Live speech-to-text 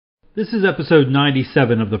This is episode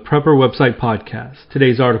 97 of the Prepper Website Podcast.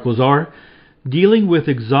 Today's articles are Dealing with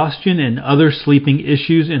Exhaustion and Other Sleeping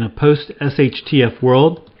Issues in a Post-SHTF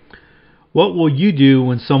World, What Will You Do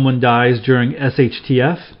When Someone Dies During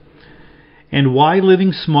SHTF, and Why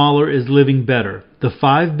Living Smaller is Living Better, the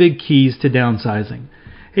 5 Big Keys to Downsizing.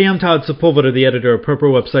 Hey, I'm Todd Sepulveda, the editor of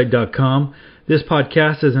PrepperWebsite.com. This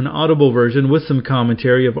podcast is an audible version with some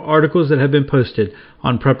commentary of articles that have been posted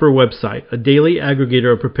on Prepper Website, a daily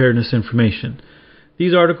aggregator of preparedness information.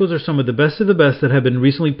 These articles are some of the best that have been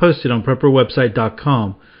recently posted on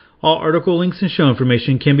PrepperWebsite.com. All article links and show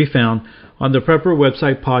information can be found on the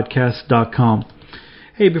PrepperWebsitePodcast.com.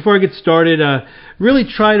 Hey, before I get started, really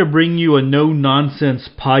try to bring you a no-nonsense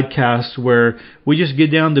podcast where we just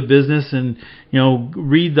get down to business and,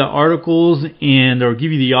 read the articles or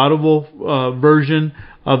give you the audible version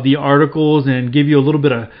of the articles and give you a little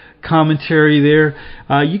bit of commentary there.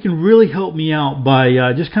 You can really help me out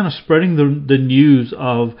by just kind of spreading the news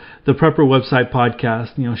of the Prepper Website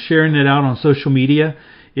Podcast, sharing it out on social media.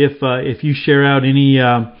 If you share out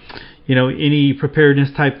any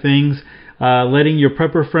preparedness type things, letting your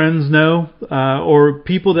prepper friends know, or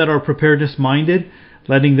people that are preparedness minded,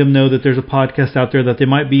 letting them know that there's a podcast out there that they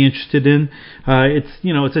might be interested in.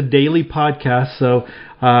 It's a daily podcast, so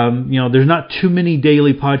there's not too many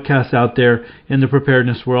daily podcasts out there in the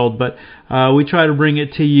preparedness world, but we try to bring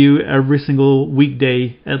it to you every single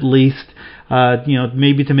weekday at least.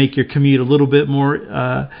 Maybe to make your commute a little bit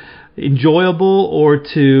more enjoyable, or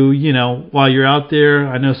to while you're out there.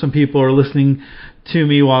 I know some people are listening to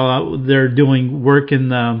me while they're doing work in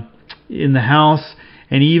the house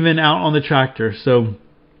and even out on the tractor. So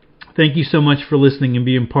thank you so much for listening and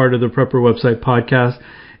being part of the Prepper Website Podcast.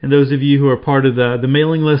 And those of you who are part of the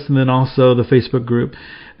mailing list and then also the Facebook group,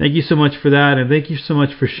 thank you so much for that. And thank you so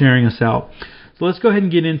much for sharing us out. So let's go ahead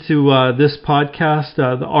and get into this podcast.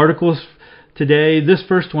 The articles today, this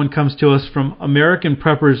first one comes to us from American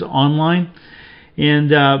Preppers Online.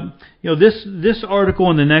 And, this article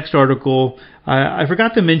and the next article, I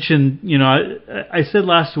forgot to mention, I said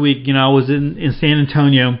last week, I was in San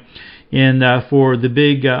Antonio and for the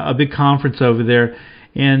a big conference over there.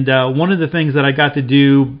 And one of the things that I got to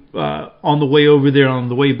do on the way over there, on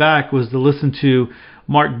the way back, was to listen to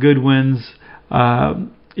Mark Goodwin's,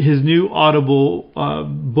 his new Audible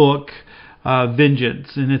book,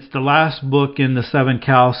 Vengeance. And it's the last book in the 7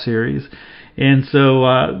 Cal series. And so,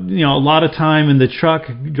 a lot of time in the truck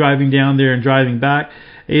driving down there and driving back,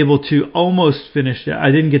 able to almost finish it.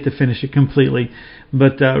 I didn't get to finish it completely,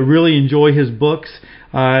 but really enjoy his books.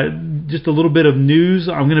 Just a little bit of news.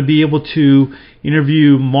 I'm going to be able to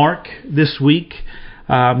interview Mark this week.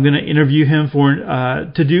 I'm going to interview him for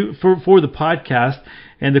the podcast.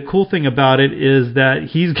 And the cool thing about it is that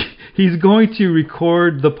he's going to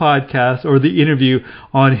record the podcast or the interview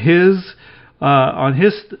on his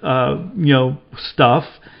stuff,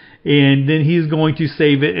 and then he's going to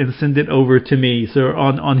save it and send it over to me. So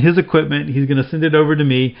on his equipment, he's going to send it over to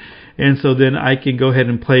me, and so then I can go ahead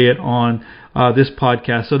and play it on this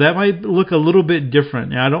podcast. So that might look a little bit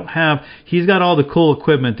different. Now, he's got all the cool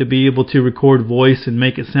equipment to be able to record voice and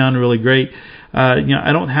make it sound really great.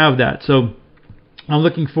 I don't have that. So I'm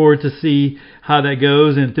looking forward to see how that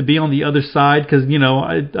goes and to be on the other side, because,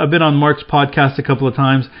 I've been on Mark's podcast a couple of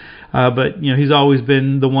times. But he's always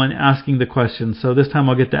been the one asking the questions. So this time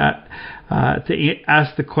I'll get to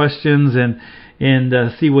ask the questions and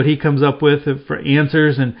see what he comes up with for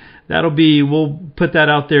answers, and we'll put that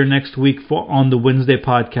out there next week on the Wednesday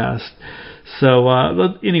podcast. So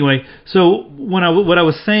anyway, so what I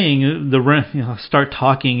was saying, start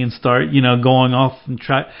talking and start going off and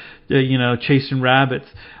try chasing rabbits.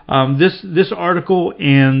 This article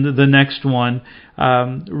and the next one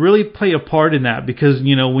really play a part in that, because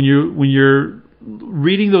when you're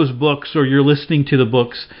reading those books or you're listening to the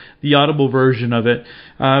books, the audible version of it,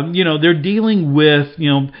 they're dealing with,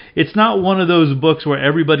 it's not one of those books where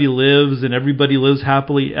everybody lives and everybody lives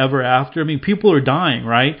happily ever after. I mean, people are dying,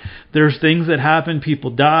 right? There's things that happen,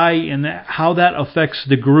 people die, and how that affects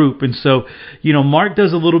the group. And so, Mark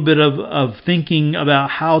does a little bit of thinking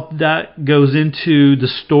about how that goes into the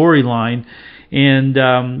storyline.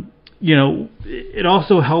 And, it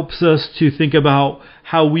also helps us to think about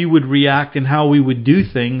how we would react and how we would do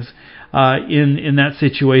things in that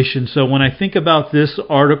situation. So when I think about this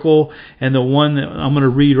article and the one that I'm going to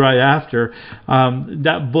read right after,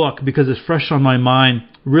 that book, because it's fresh on my mind,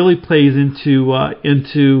 really plays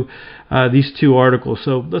into these two articles.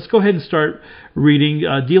 So let's go ahead and start reading.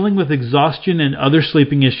 Dealing with Exhaustion and Other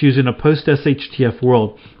Sleeping Issues in a Post-SHTF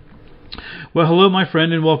World. Well, hello, my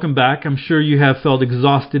friend, and welcome back. I'm sure you have felt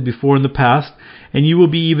exhausted before in the past, and you will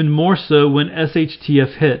be even more so when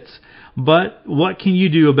SHTF hits. But what can you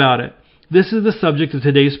do about it? This is the subject of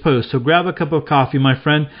today's post, so grab a cup of coffee, my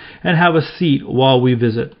friend, and have a seat while we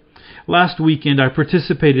visit. Last weekend, I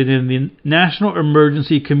participated in the National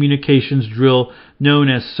Emergency Communications Drill known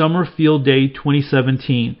as Summer Field Day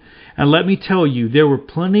 2017. And let me tell you, there were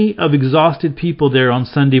plenty of exhausted people there on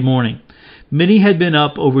Sunday morning. Many had been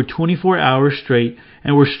up over 24 hours straight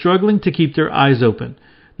and were struggling to keep their eyes open.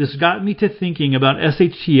 This got me to thinking about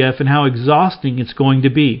SHTF and how exhausting it's going to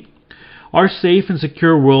be. Our safe and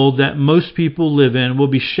secure world that most people live in will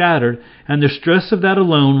be shattered, and the stress of that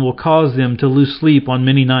alone will cause them to lose sleep on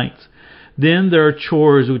many nights. Then there are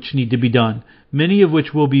chores which need to be done, many of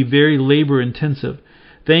which will be very labor intensive.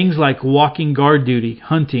 Things like walking guard duty,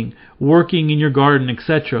 hunting, working in your garden,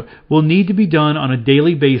 etc. will need to be done on a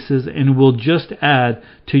daily basis and will just add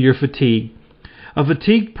to your fatigue. A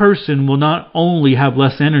fatigued person will not only have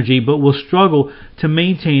less energy, but will struggle to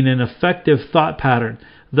maintain an effective thought pattern,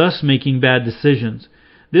 thus making bad decisions.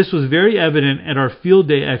 This was very evident at our field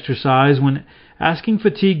day exercise when asking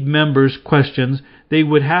fatigued members questions, they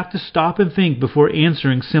would have to stop and think before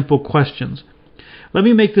answering simple questions. Let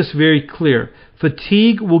me make this very clear.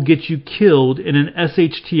 Fatigue will get you killed in an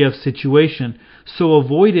SHTF situation, so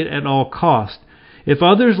avoid it at all costs. If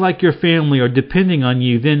others like your family are depending on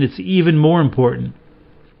you, then it's even more important.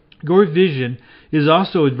 Your vision is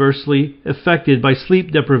also adversely affected by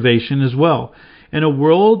sleep deprivation as well. In a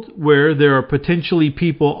world where there are potentially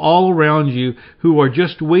people all around you who are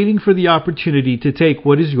just waiting for the opportunity to take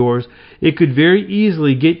what is yours, it could very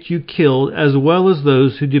easily get you killed as well as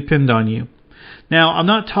those who depend on you. Now, I'm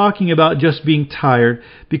not talking about just being tired,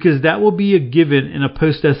 because that will be a given in a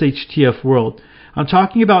post-SHTF world. I'm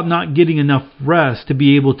talking about not getting enough rest to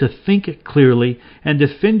be able to think clearly and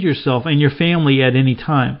defend yourself and your family at any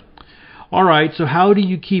time. Alright, so how do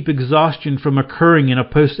you keep exhaustion from occurring in a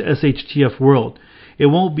post-SHTF world? It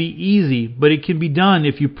won't be easy, but it can be done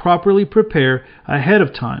if you properly prepare ahead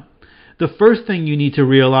of time. The first thing you need to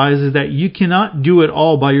realize is that you cannot do it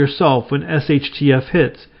all by yourself when SHTF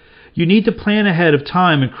hits. You need to plan ahead of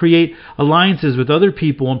time and create alliances with other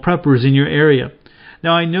people and preppers in your area.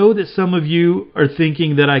 Now, I know that some of you are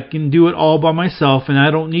thinking that I can do it all by myself and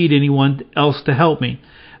I don't need anyone else to help me.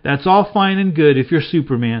 That's all fine and good if you're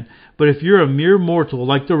Superman, but if you're a mere mortal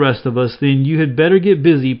like the rest of us, then you had better get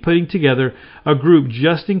busy putting together a group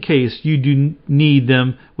just in case you do need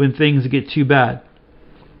them when things get too bad.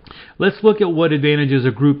 Let's look at what advantages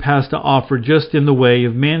a group has to offer just in the way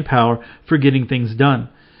of manpower for getting things done.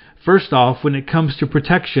 First off, when it comes to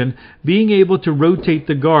protection, being able to rotate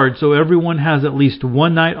the guard so everyone has at least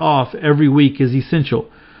one night off every week is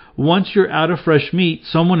essential. Once you're out of fresh meat,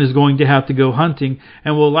 someone is going to have to go hunting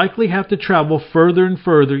and will likely have to travel further and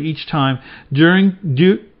further each time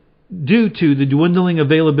due to the dwindling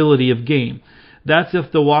availability of game. That's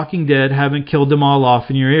if the Walking Dead haven't killed them all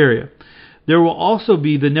off in your area. There will also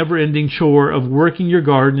be the never-ending chore of working your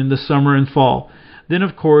garden in the summer and fall. Then,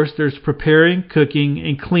 of course, there's preparing, cooking,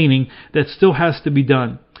 and cleaning that still has to be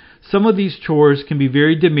done. Some of these chores can be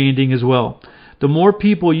very demanding as well. The more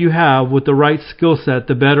people you have with the right skill set,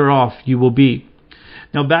 the better off you will be.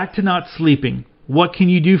 Now, back to not sleeping. What can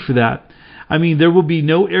you do for that? I mean, there will be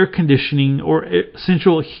no air conditioning or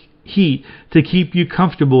central heat to keep you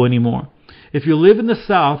comfortable anymore. If you live in the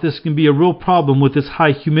South, this can be a real problem with this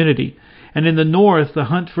high humidity. And in the North, the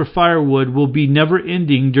hunt for firewood will be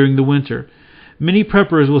never-ending during the winter. Many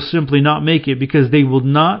preppers will simply not make it because they will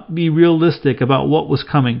not be realistic about what was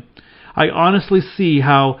coming. I honestly see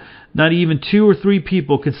how not even 2 or 3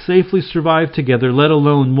 people could safely survive together, let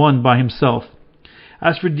alone one by himself.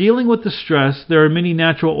 As for dealing with the stress, there are many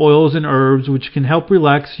natural oils and herbs which can help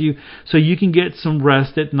relax you so you can get some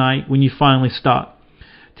rest at night when you finally stop.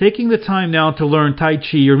 Taking the time now to learn Tai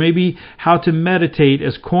Chi or maybe how to meditate,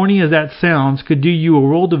 as corny as that sounds, could do you a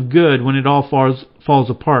world of good when it all falls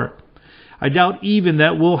apart. I doubt even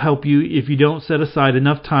that will help you if you don't set aside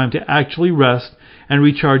enough time to actually rest and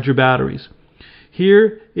recharge your batteries.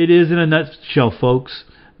 Here it is in a nutshell, folks.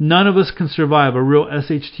 None of us can survive a real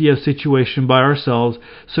SHTF situation by ourselves,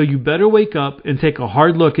 so you better wake up and take a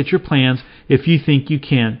hard look at your plans if you think you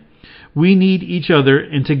can. We need each other,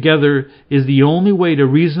 and together is the only way to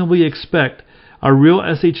reasonably expect a real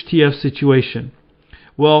SHTF situation.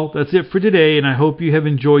 Well, that's it for today, and I hope you have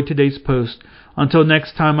enjoyed today's post. Until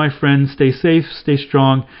next time, my friends, stay safe, stay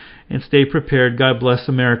strong, and stay prepared. God bless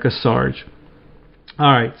America, Sarge.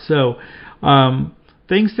 All right, so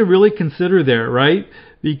things to really consider there, right?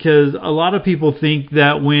 Because a lot of people think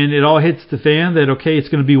that when it all hits the fan that, okay, it's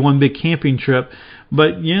going to be one big camping trip.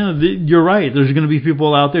 But you're right. There's going to be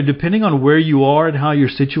people out there, depending on where you are and how you're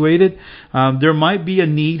situated. There might be a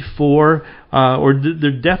need for,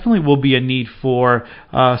 there definitely will be a need for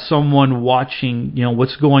someone watching,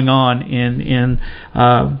 what's going on, and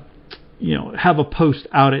have a post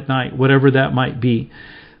out at night, whatever that might be.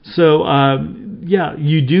 So,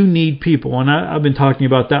 you do need people, and I've been talking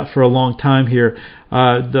about that for a long time here.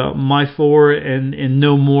 The My Four and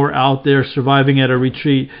no more out there surviving at a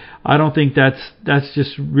retreat. I don't think that's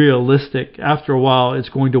just realistic. After a while, it's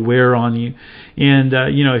going to wear on you, and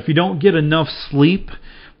if you don't get enough sleep,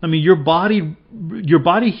 I mean, your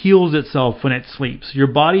body heals itself when it sleeps. Your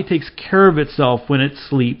body takes care of itself when it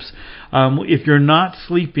sleeps. If you're not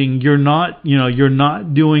sleeping, you're not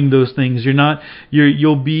doing those things.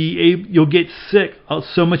 You'll get sick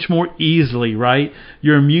so much more easily, right?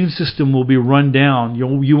 Your immune system will be run down.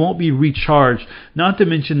 You won't be recharged. Not to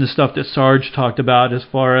mention the stuff that Sarge talked about as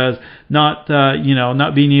far as not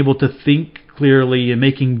being able to think clearly and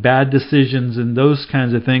making bad decisions and those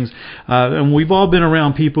kinds of things. And we've all been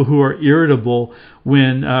around people who are irritable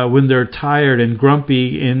when they're tired and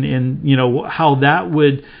grumpy, and how that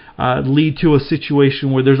would lead to a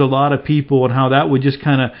situation where there's a lot of people, and how that would just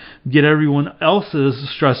kind of get everyone else's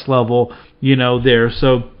stress level there.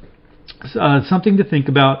 So something to think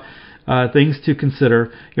about. Things to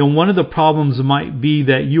consider. One of the problems might be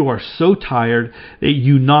that you are so tired that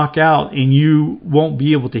you knock out and you won't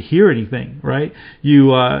be able to hear anything, right?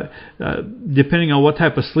 You, depending on what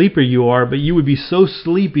type of sleeper you are, but you would be so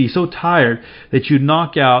sleepy, so tired that you'd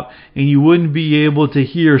knock out and you wouldn't be able to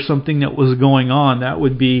hear something that was going on. That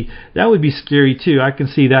would be scary too. I can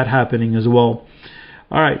see that happening as well.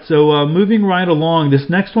 All right, so moving right along, this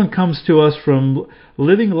next one comes to us from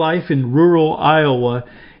Living Life in Rural Iowa.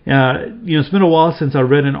 It's been a while since I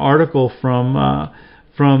read an article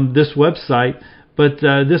from this website, but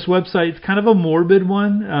this website is kind of a morbid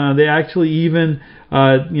one. They actually even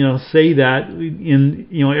say that in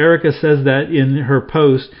Erica says that in her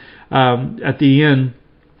post at the end.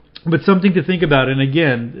 But something to think about, and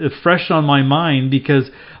again, it's fresh on my mind because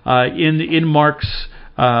in Mark's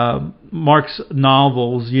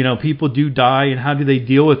novels, people do die, and how do they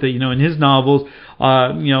deal with it? In his novels,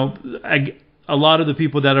 a lot of the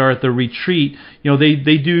people that are at the retreat,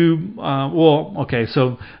 they do,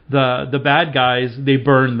 so the bad guys, they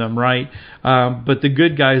burn them, right? But the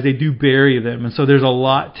good guys, they do bury them. And so there's a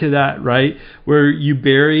lot to that, right? Where you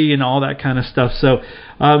bury and all that kind of stuff. So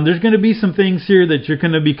there's going to be some things here that you're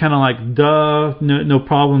going to be kind of like, duh, no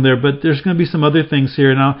problem there. But there's going to be some other things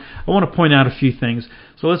here. Now, I want to point out a few things.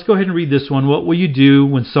 So let's go ahead and read this one. What will you do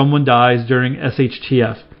when someone dies during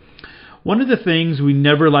SHTF? One of the things we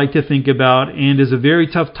never like to think about, and is a very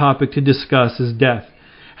tough topic to discuss, is death.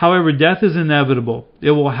 However, death is inevitable.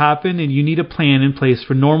 It will happen, and you need a plan in place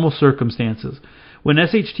for normal circumstances. When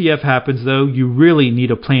SHTF happens, though, you really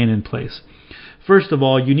need a plan in place. First of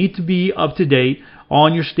all, you need to be up to date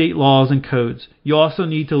on your state laws and codes. You also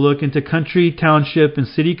need to look into country, township, and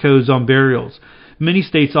city codes on burials. Many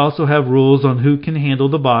states also have rules on who can handle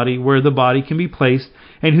the body, where the body can be placed,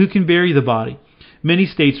 and who can bury the body. Many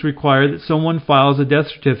states require that someone files a death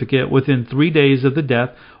certificate within 3 days of the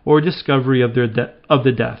death or discovery of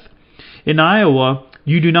the death. In Iowa,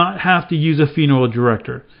 you do not have to use a funeral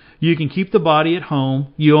director. You can keep the body at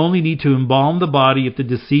home. You only need to embalm the body if the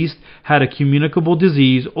deceased had a communicable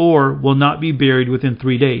disease or will not be buried within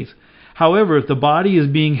 3 days. However, if the body is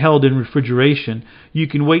being held in refrigeration, you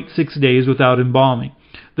can wait 6 days without embalming.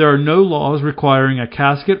 There are no laws requiring a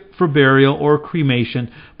casket for burial or cremation,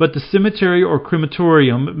 but the cemetery or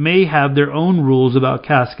crematorium may have their own rules about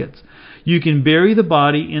caskets. You can bury the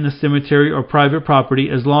body in a cemetery or private property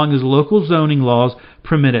as long as local zoning laws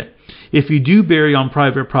permit it. If you do bury on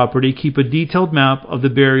private property, keep a detailed map of the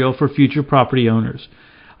burial for future property owners.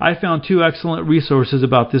 I found 2 excellent resources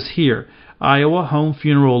about this here: Iowa Home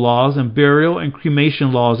Funeral Laws and Burial and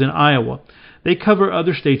Cremation Laws in Iowa. They cover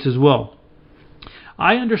other states as well.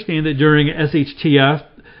 I understand that during SHTF,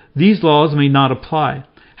 these laws may not apply.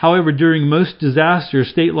 However, during most disasters,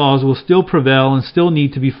 state laws will still prevail and still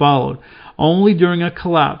need to be followed. Only during a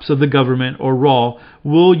collapse of the government or RAW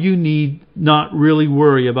will you need not really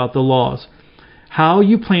worry about the laws. How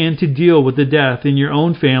you plan to deal with the death in your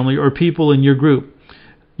own family or people in your group.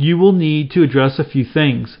 You will need to address a few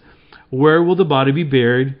things. Where will the body be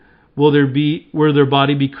buried? Will their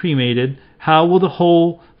body be cremated? How will the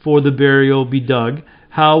hole for the burial be dug?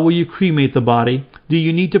 How will you cremate the body? Do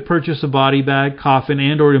you need to purchase a body bag, coffin,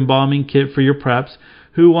 and or embalming kit for your preps?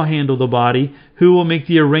 Who will handle the body? Who will make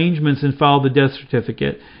the arrangements and file the death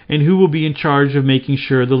certificate? And who will be in charge of making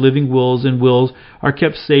sure the living wills and wills are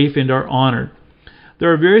kept safe and are honored?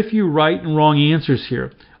 There are very few right and wrong answers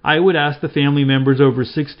here. I would ask the family members over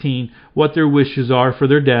 16 what their wishes are for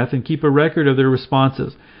their death and keep a record of their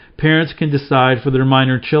responses. Parents can decide for their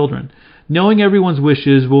minor children. Knowing everyone's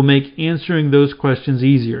wishes will make answering those questions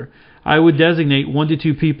easier. I would designate 1 to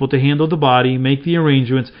 2 people to handle the body, make the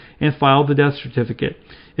arrangements, and file the death certificate.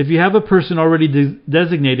 If you have a person already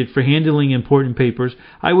designated for handling important papers,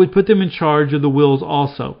 I would put them in charge of the wills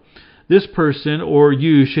also. This person or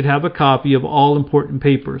you should have a copy of all important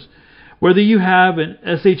papers. Whether you have an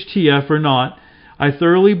SHTF or not, I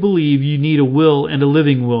thoroughly believe you need a will and a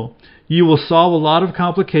living will. You will solve a lot of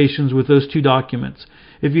complications with those 2 documents.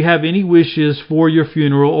 If you have any wishes for your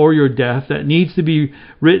funeral or your death, that needs to be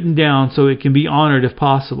written down so it can be honored if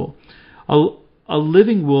possible. A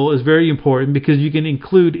living will is very important because you can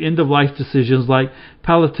include end-of-life decisions like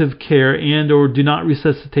palliative care and or do not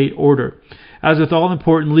resuscitate order. As with all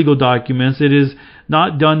important legal documents, if it's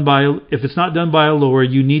not done by a lawyer,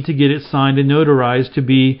 you need to get it signed and notarized to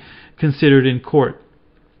be considered in court.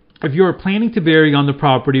 If you are planning to bury on the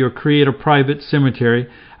property or create a private cemetery,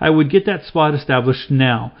 I would get that spot established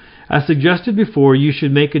now. As suggested before, you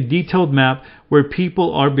should make a detailed map where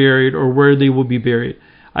people are buried or where they will be buried.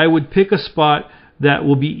 I would pick a spot that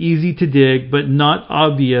will be easy to dig but not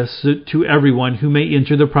obvious to everyone who may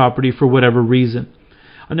enter the property for whatever reason.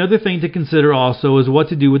 Another thing to consider also is what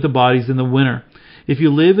to do with the bodies in the winter. If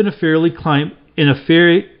you live in a fair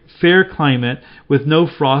climate with no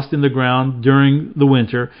frost in the ground during the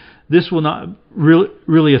winter, this will not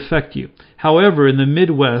really affect you. However, in the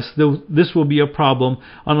Midwest, this will be a problem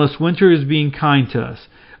unless winter is being kind to us.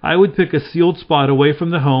 I would pick a sealed spot away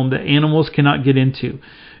from the home that animals cannot get into.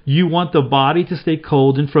 You want the body to stay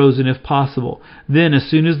cold and frozen if possible. Then, as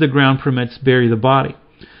soon as the ground permits, bury the body.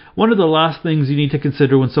 One of the last things you need to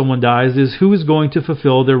consider when someone dies is who is going to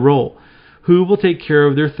fulfill their role. Who will take care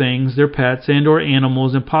of their things, their pets and or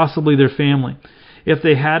animals, and possibly their family. If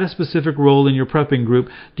they had a specific role in your prepping group,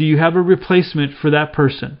 do you have a replacement for that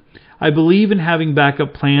person? I believe in having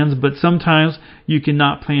backup plans, but sometimes you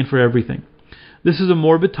cannot plan for everything. This is a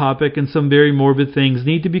morbid topic, and some very morbid things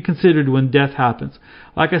need to be considered when death happens.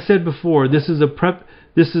 Like I said before, this is a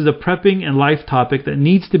prepping and life topic that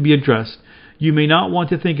needs to be addressed. You may not want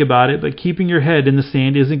to think about it, but keeping your head in the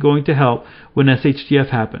sand isn't going to help when SHTF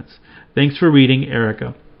happens. Thanks for reading,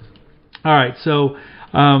 Erica. All right, so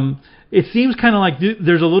it seems kind of like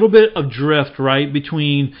there's a little bit of drift, right,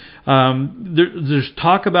 between there's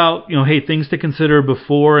talk about, hey, things to consider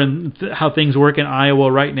before and how things work in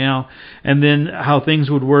Iowa right now, and then how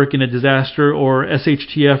things would work in a disaster or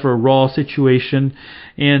SHTF or raw situation,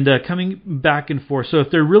 and coming back and forth. So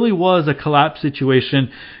if there really was a collapse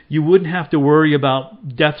situation, you wouldn't have to worry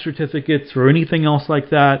about death certificates or anything else like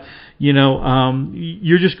that.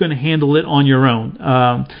 You're just going to handle it on your own.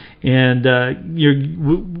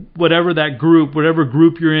 Whatever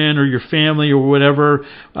group you're in, or your family, or whatever,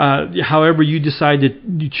 however you decide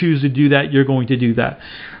you choose to do that, you're going to do that.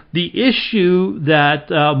 The issue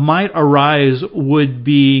that might arise would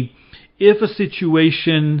be if a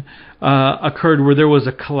situation occurred where there was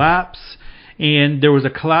a collapse, and there was a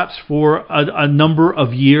collapse for a number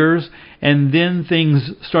of years, and then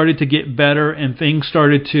things started to get better, and things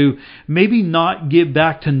started to maybe not get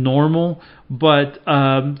back to normal, but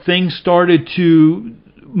things started to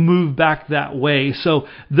move back that way. So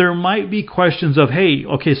there might be questions of, hey,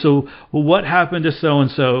 okay, so what happened to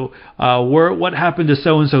so-and-so? What happened to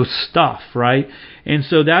so-and-so stuff, right? And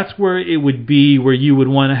so that's where it would be, where you would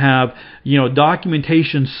want to have,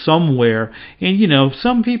 documentation somewhere. And,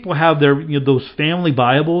 some people have their, those family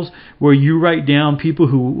Bibles where you write down people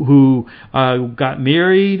who got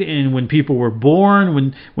married, and when people were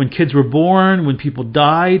born, when kids were born, when people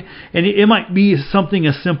died. And it might be something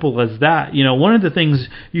as simple as that. One of the things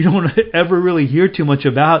you don't ever really hear too much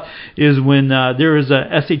about is when there is a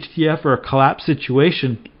SHTF or a collapse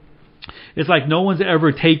situation. It's like no one's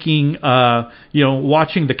ever taking,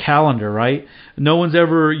 watching the calendar, right? No one's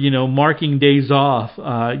ever, marking days off.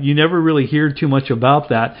 You never really hear too much about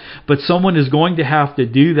that. But someone is going to have to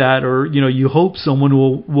do that, or, you hope someone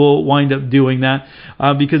will wind up doing that,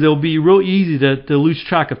 because it'll be real easy to lose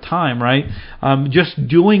track of time, right? Just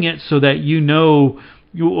doing it so that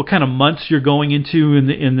what kind of months you're going into in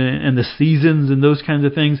the seasons and those kinds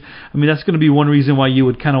of things. I mean, that's going to be one reason why you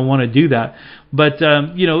would kind of want to do that. But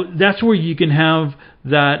that's where you can have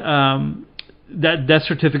that death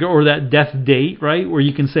certificate or that death date, right? Where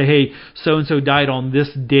you can say, hey, so and so died on this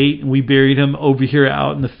date, and we buried him over here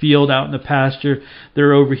out in the field, out in the pasture.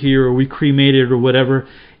 They're over here, or we cremated, or whatever.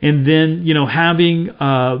 and then, having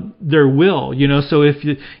their will, so if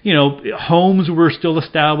homes were still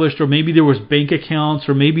established, or maybe there was bank accounts,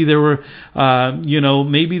 or maybe there were,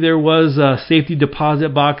 maybe there was safety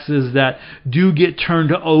deposit boxes that do get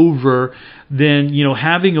turned over, then,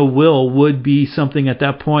 having a will would be something at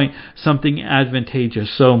that point, something advantageous.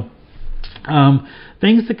 So,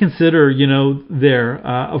 things to consider, there.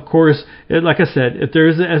 Of course, like I said, if there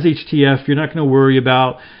is a SHTF, you're not going to worry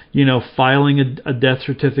about, filing a death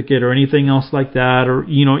certificate or anything else like that, or,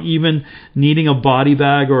 even needing a body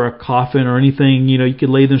bag or a coffin or anything. You could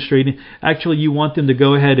lay them straight in. Actually, you want them to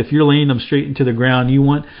go ahead. If you're laying them straight into the ground, you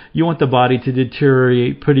want the body to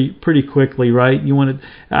deteriorate pretty quickly, right? You want it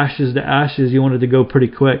ashes to ashes. You want it to go pretty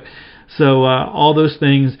quick. So all those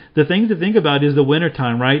things, the thing to think about is the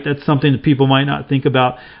wintertime, right? That's something that people might not think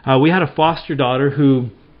about. We had a foster daughter who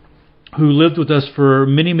lived with us for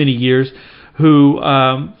many, many years, who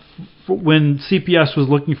when CPS was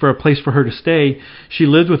looking for a place for her to stay, she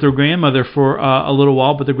lived with her grandmother for a little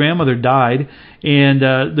while, but the grandmother died, and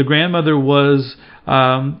the grandmother was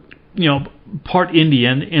part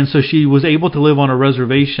Indian, and so she was able to live on a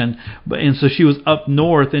reservation, and so she was up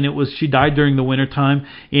north, and she died during the wintertime,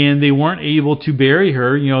 and they weren't able to bury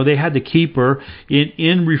her. They had to keep her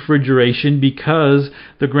in refrigeration because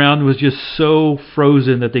the ground was just so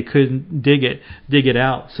frozen that they couldn't dig it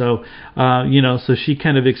out. So so she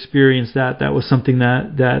kind of experienced that. That was something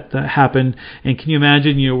that happened. And can you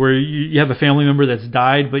imagine, where you have a family member that's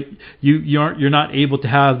died, but you're not able to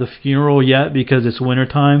have the funeral yet because it's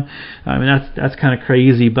wintertime? I mean, that's kind of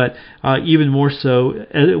crazy, but even more so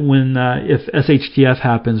when if SHTF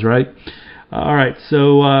happens, right? All right,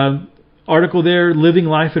 so article there, Living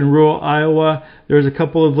Life in Rural Iowa. There's a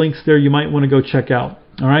couple of links there you might want to go check out.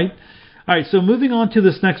 All right, so moving on to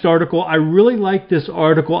this next article. I really like this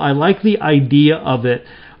article. I like the idea of it.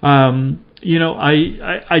 I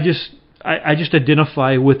just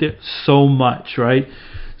identify with it so much, right?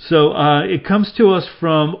 So it comes to us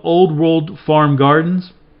from Old World Farm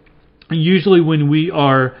Gardens. Usually when we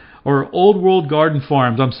are, or Old World Garden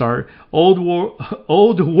Farms,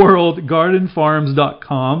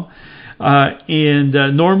 oldworldgardenfarms.com. And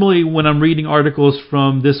normally when I'm reading articles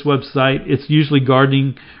from this website, it's usually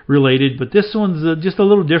gardening related, but this one's just a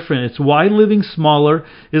little different. It's Why Living Smaller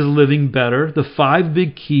is Living Better, the 5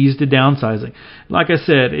 Big Keys to Downsizing. Like I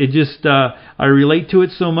said, it just, I relate to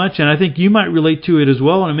it so much, and I think you might relate to it as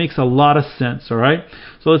well, and it makes a lot of sense, all right?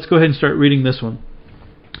 So let's go ahead and start reading this one.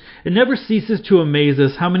 It never ceases to amaze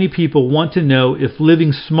us how many people want to know if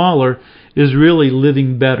living smaller is really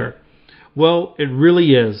living better. Well, it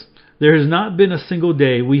really is. There has not been a single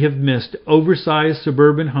day we have missed oversized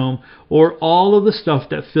suburban home or all of the stuff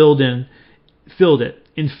that filled it.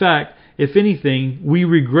 In fact, if anything, we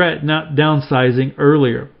regret not downsizing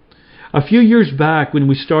earlier. A few years back, when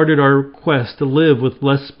we started our quest to live with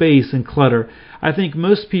less space and clutter, I think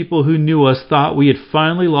most people who knew us thought we had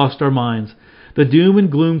finally lost our minds. The doom and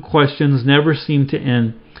gloom questions never seem to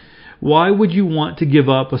end. Why would you want to give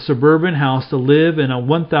up a suburban house to live in a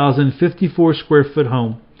 1,054 square foot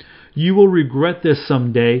home? You will regret this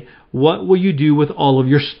someday. What will you do with all of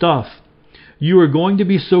your stuff? You are going to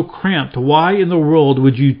be so cramped. Why in the world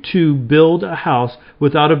would you two build a house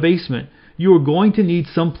without a basement? You are going to need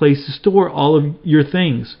some place to store all of your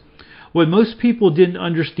things. What most people didn't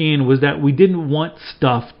understand was that we didn't want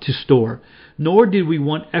stuff to store. Nor did we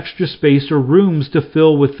want extra space or rooms to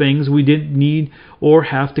fill with things we didn't need or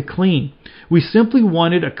have to clean. We simply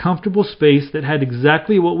wanted a comfortable space that had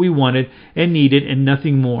exactly what we wanted and needed and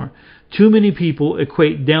nothing more. Too many people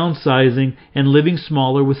equate downsizing and living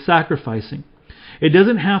smaller with sacrificing. It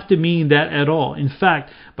doesn't have to mean that at all. In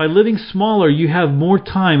fact, by living smaller, you have more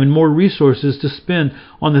time and more resources to spend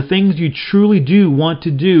on the things you truly do want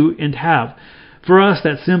to do and have. For us,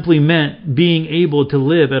 that simply meant being able to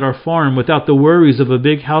live at our farm without the worries of a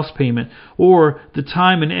big house payment or the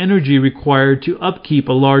time and energy required to upkeep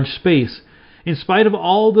a large space. In spite of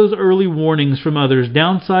all those early warnings from others,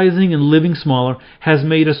 downsizing and living smaller has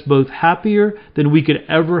made us both happier than we could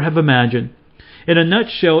ever have imagined. In a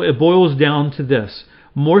nutshell, it boils down to this: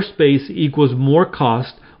 more space equals more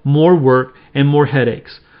cost, more work, and more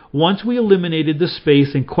headaches. Once we eliminated the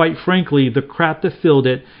space and, quite frankly, the crap that filled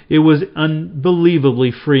it, it was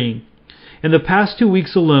unbelievably freeing. In the past 2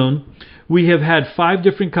 weeks alone, we have had 5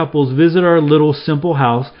 different couples visit our little simple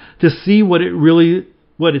house to see what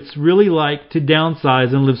it's really like to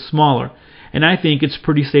downsize and live smaller. And I think it's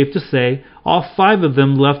pretty safe to say all 5 of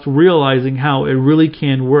them left realizing how it really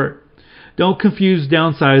can work. Don't confuse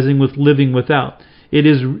downsizing with living without. It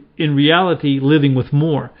is, in reality, living with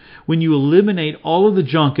more. When you eliminate all of the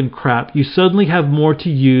junk and crap, you suddenly have more to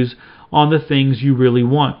use on the things you really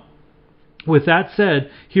want. With that said,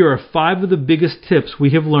 here are 5 of the biggest tips we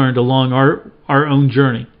have learned along our own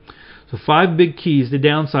journey. So 5 big keys to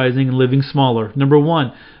downsizing and living smaller. Number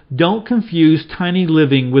 1, don't confuse tiny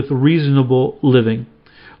living with reasonable living.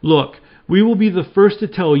 Look, we will be the first to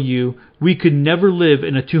tell you we could never live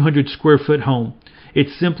in a 200 square foot home. It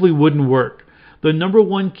simply wouldn't work. The number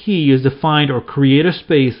 1 key is to find or create a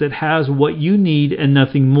space that has what you need and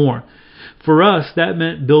nothing more. For us, that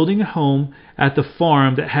meant building a home at the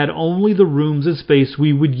farm that had only the rooms and space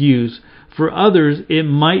we would use. For others, it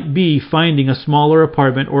might be finding a smaller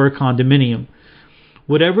apartment or a condominium.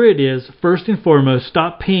 Whatever it is, first and foremost,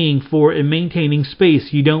 stop paying for and maintaining space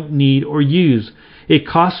you don't need or use. It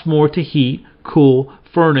costs more to heat, cool,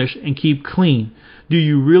 furnish, and keep clean. Do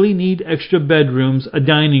you really need extra bedrooms, a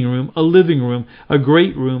dining room, a living room, a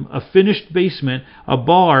great room, a finished basement, a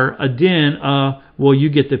bar, a den, well, you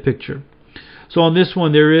get the picture. So on this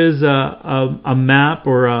one, there is a map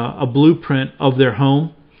or a blueprint of their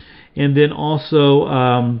home. And then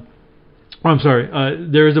also,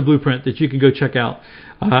 there is a blueprint that you can go check out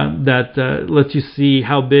that lets you see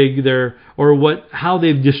how big how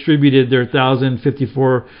they've distributed their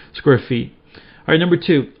 1,054 square feet. All right, number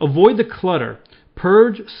 2, avoid the clutter.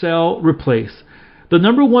 Purge, sell, replace. The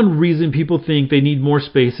number 1 reason people think they need more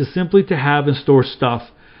space is simply to have and store stuff.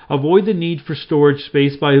 Avoid the need for storage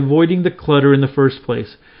space by avoiding the clutter in the first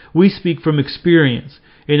place. We speak from experience.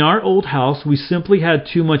 In our old house, we simply had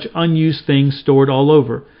too much unused things stored all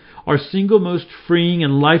over. Our single most freeing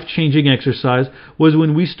and life-changing exercise was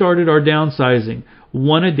when we started our downsizing,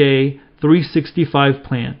 1 a day, 365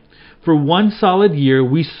 plan. For 1 solid year,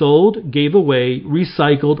 we sold, gave away,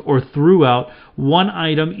 recycled, or threw out 1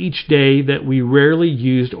 item each day that we rarely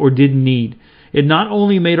used or didn't need. It not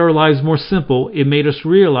only made our lives more simple, it made us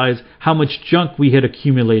realize how much junk we had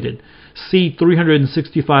accumulated. See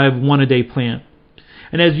 365 1-a-day plan.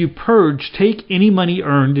 And as you purge, take any money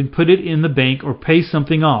earned and put it in the bank or pay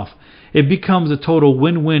something off. It becomes a total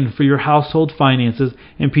win-win for your household finances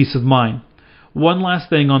and peace of mind. One last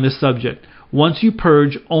thing on this subject. Once you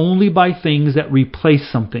purge, only buy things that replace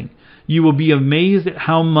something. You will be amazed at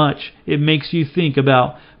how much it makes you think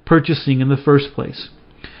about purchasing in the first place.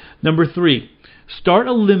 Number 3, start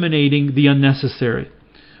eliminating the unnecessary.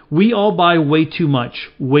 We all buy way too much,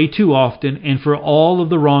 way too often, and for all of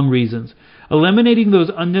the wrong reasons. Eliminating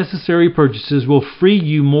those unnecessary purchases will free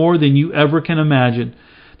you more than you ever can imagine.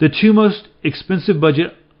 The 2 most expensive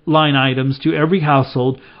budget line items to every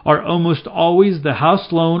household are almost always the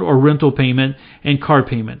house loan or rental payment and car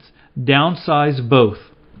payments. Downsize both.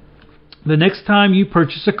 The next time you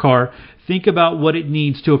purchase a car, think about what it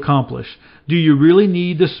needs to accomplish. Do you really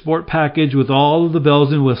need the sport package with all of the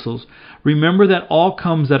bells and whistles? Remember that all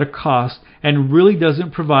comes at a cost and really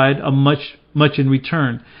doesn't provide much in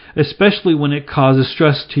return, especially when it causes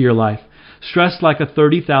stress to your life. Stress like a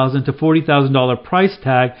 $30,000 to $40,000 price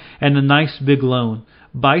tag and a nice big loan.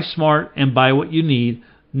 Buy smart and buy what you need,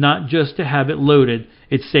 not just to have it loaded.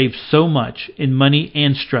 It saves so much in money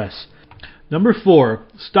and stress. Number 4,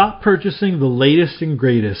 stop purchasing the latest and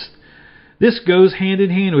greatest. This goes hand in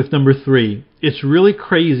hand with number 3. It's really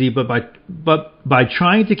crazy, but by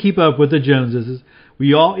trying to keep up with the Joneses,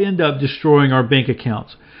 we all end up destroying our bank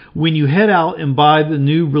accounts. When you head out and buy the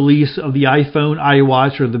new release of the iPhone,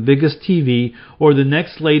 iWatch, or the biggest TV, or the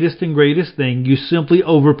next latest and greatest thing, you simply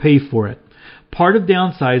overpay for it. Part of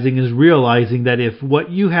downsizing is realizing that if what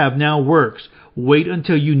you have now works, wait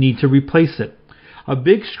until you need to replace it. A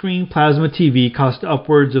big screen plasma TV cost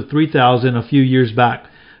upwards of $3,000 a few years back.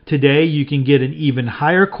 Today, you can get an even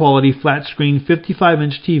higher quality flat screen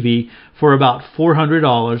 55-inch TV for about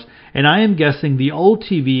 $400, and I am guessing the old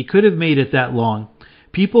TV could have made it that long.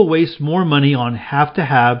 People waste more money on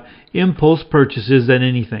have-to-have impulse purchases than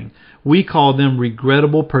anything. We call them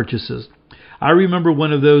regrettable purchases. I remember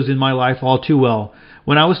one of those in my life all too well.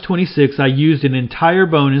 When I was 26, I used an entire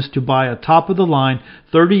bonus to buy a top-of-the-line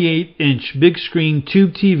 38-inch big screen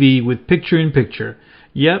tube TV with picture-in-picture.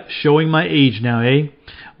 Yep, showing my age now, eh?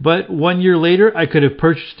 But 1 year later, I could have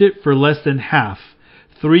purchased it for less than half.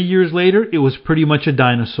 3 years later, it was pretty much a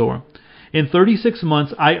dinosaur. In 36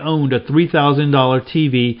 months, I owned a $3,000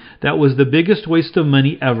 TV that was the biggest waste of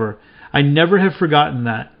money ever. I never have forgotten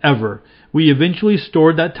that, ever. We eventually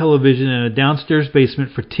stored that television in a downstairs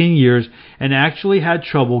basement for 10 years and actually had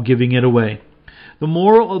trouble giving it away. The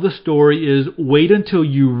moral of the story is wait until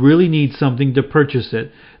you really need something to purchase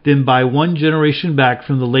it, then buy 1 generation back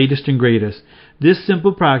from the latest and greatest. This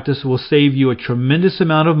simple practice will save you a tremendous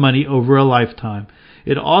amount of money over a lifetime.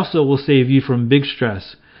 It also will save you from big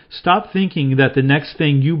stress. Stop thinking that the next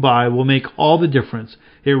thing you buy will make all the difference.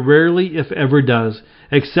 It rarely, if ever, does,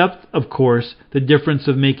 except, of course, the difference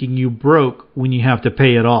of making you broke when you have to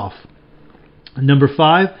pay it off. Number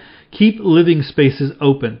 5, keep living spaces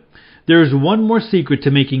open. There is one more secret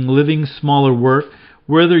to making living smaller work.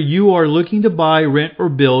 Whether you are looking to buy, rent, or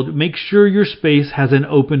build, make sure your space has an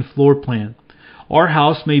open floor plan. Our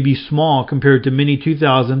house may be small compared to many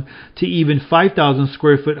 2,000 to even 5,000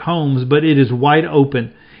 square foot homes, but it is wide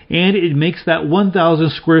open, and it makes that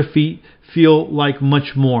 1,000 square feet feel like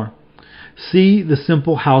much more. See the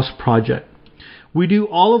Simple House Project. We do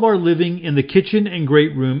all of our living in the kitchen and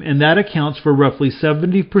great room, and that accounts for roughly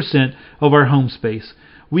 70% of our home space.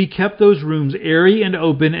 We kept those rooms airy and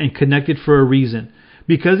open and connected for a reason,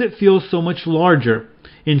 because it feels so much larger.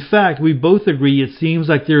 In fact, we both agree it seems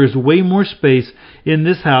like there is way more space in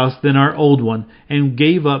this house than our old one, and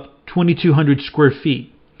gave up 2,200 square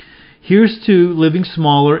feet. Here's to living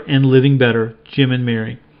smaller and living better, Jim and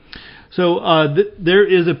Mary. So there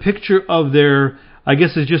is a picture of their, I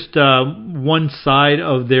guess it's just one side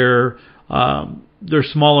of their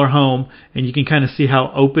smaller home, and you can kind of see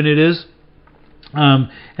how open it is. And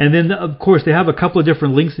then, of course, they have a couple of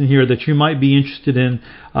different links in here that you might be interested in,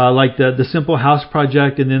 like the Simple House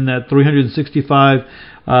Project, and then that 365,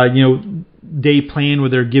 day plan where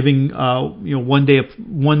they're giving,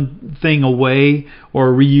 one thing away,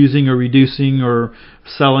 or reusing, or reducing, or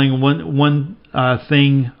selling one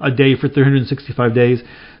thing a day for 365 days.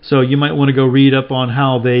 So you might want to go read up on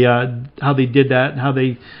how they did that, and how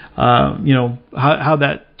they, how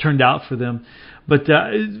that turned out for them. But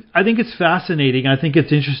I think it's fascinating. I think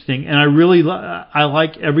it's interesting, and I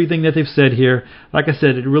like everything that they've said here. Like I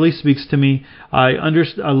said, it really speaks to me. I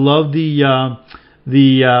love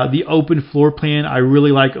the open floor plan. I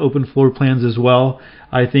really like open floor plans as well.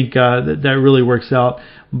 I think that really works out.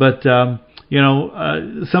 But something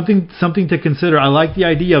to consider. I like the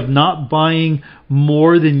idea of not buying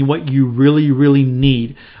more than what you really, really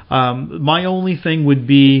need. My only thing would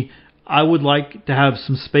be, I would like to have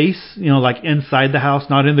some space, like inside the house,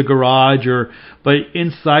 not in the garage, but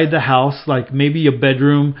inside the house, like maybe a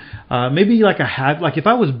bedroom, maybe like if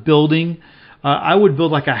I was building, I would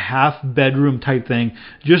build like a half bedroom type thing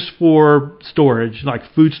just for storage, like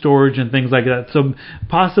food storage and things like that. So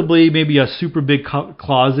possibly maybe a super big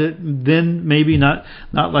closet, then maybe not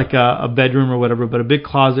like a bedroom or whatever, but a big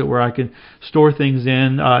closet where I can store things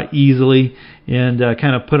in easily, and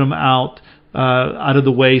kind of put them out of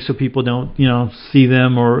the way so people don't see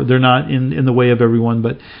them, or they're not in the way of everyone.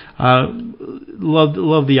 But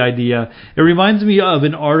love the idea. It reminds me of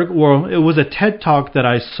an article, or it was a TED Talk that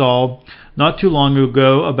I saw not too long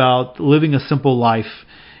ago about living a simple life.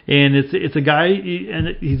 And it's a guy,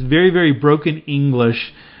 and he's very, very broken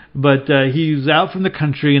English, but he was out from the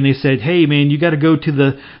country, and they said, hey man, you got to go to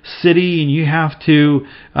the city, and you have to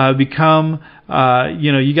become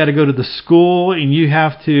you got to go to the school, and you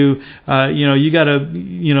have to you got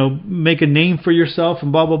to make a name for yourself,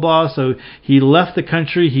 and blah blah blah. So he left the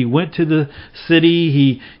country, he went to the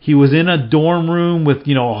city, he was in a dorm room with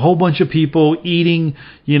a whole bunch of people eating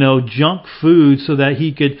junk food, so that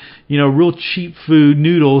he could real cheap food,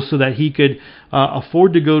 noodles, so that he could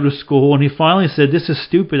afford to go to school. And he finally said, this is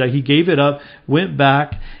stupid. He gave it up, went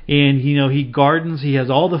back, and he gardens. He has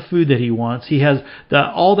all the food that he wants. He has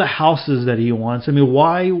all the houses that he wants. I mean,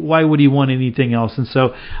 why would he want anything else? And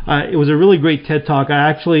so it was a really great TED Talk. I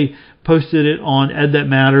actually posted it on Ed That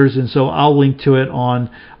Matters, and so I'll link to it on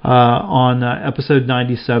episode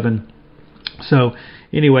 97. So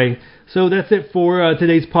anyway, so that's it for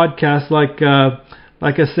today's podcast. Like I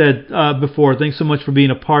said before, thanks so much for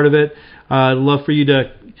being a part of it. I'd love for you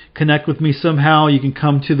to connect with me somehow. You can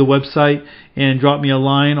come to the website and drop me a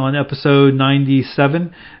line on episode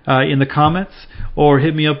 97 in the comments, or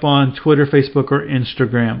hit me up on Twitter, Facebook, or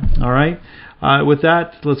Instagram. All right. With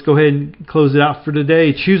that, let's go ahead and close it out for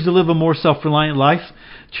today. Choose to live a more self-reliant life.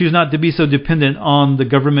 Choose not to be so dependent on the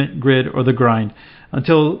government, grid, or the grind.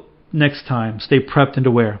 Until next time, stay prepped and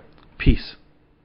aware. Peace.